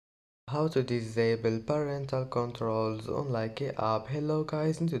How to disable parental controls on Likee app. Hello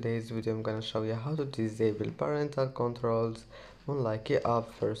guys, in today's video I'm gonna show you how to disable parental controls on Likee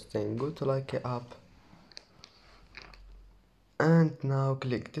app. First thing, go to Likee app and now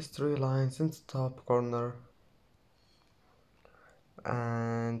click these three lines in the top corner,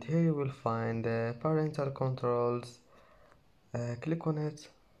 and here you will find parental controls. Click on it,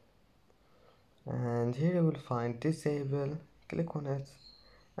 and here you will find disable. Click on it,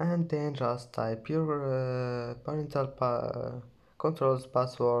 and then just type your parental controls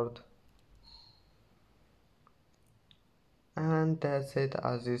password, and that's it.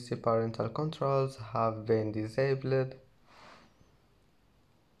 As you see, parental controls have been disabled.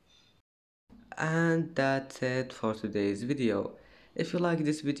 And that's it for today's video. If you like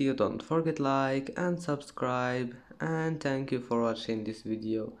this video, don't forget like and subscribe, and thank you for watching this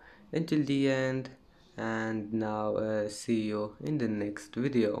video until the end. And now see you in the next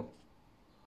video.